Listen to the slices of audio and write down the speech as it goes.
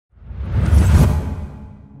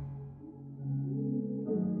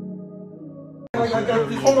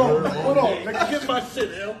Hold on. Let me get my shit,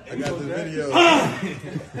 L. I got the video.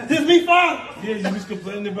 This me, Father? Yeah, you was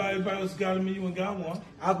complaining about everybody was scouting me. You and got one.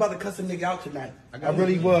 I was about to cuss a nigga out tonight. I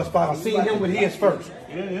really was, Father. I seen him with his first.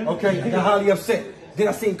 Yeah. Okay, I got highly upset. Then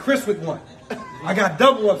I seen Chris with one. I got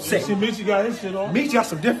double upset. See, Meech got his shit on. Meech got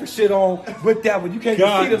some different shit on with that one. You can't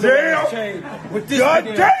even see the little chain with this. God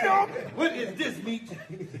damn! What is this, Meech?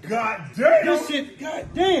 God damn! This shit, god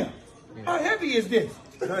damn. How heavy is this?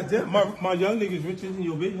 God damn, my young nigga's richer than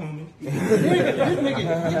your big homie. This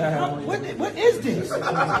nigga, what is this?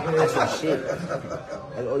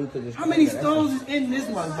 How many stones is in this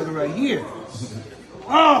motherfucker right here?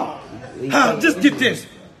 Oh, just get this.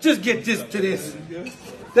 Just get this to this.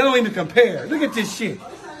 They don't even compare. Look at this shit.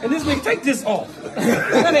 And this nigga, take this off.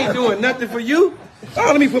 That ain't doing nothing for you. Oh,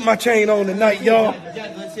 let me put my chain on tonight, y'all.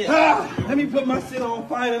 Let me put my shit on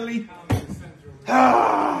finally.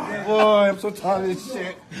 Boy, I'm so tired of this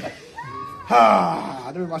shit.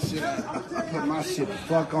 Let me put my shit the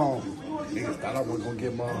fuck on. Niggas thought I wasn't gonna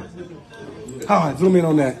get mine. Zoom in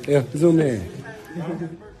on that. Yeah, zoom in.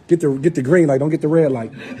 Get the green light, don't get the red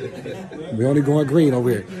light. We only going green over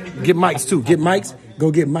here. Get mics too. Get mics. Go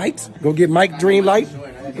get mics. Go get mic green light.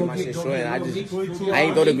 I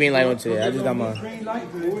ain't throw the green light on today. I just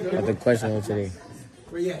got the question on today.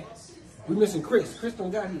 Where you at? We missing Chris. Chris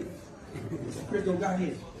don't got here.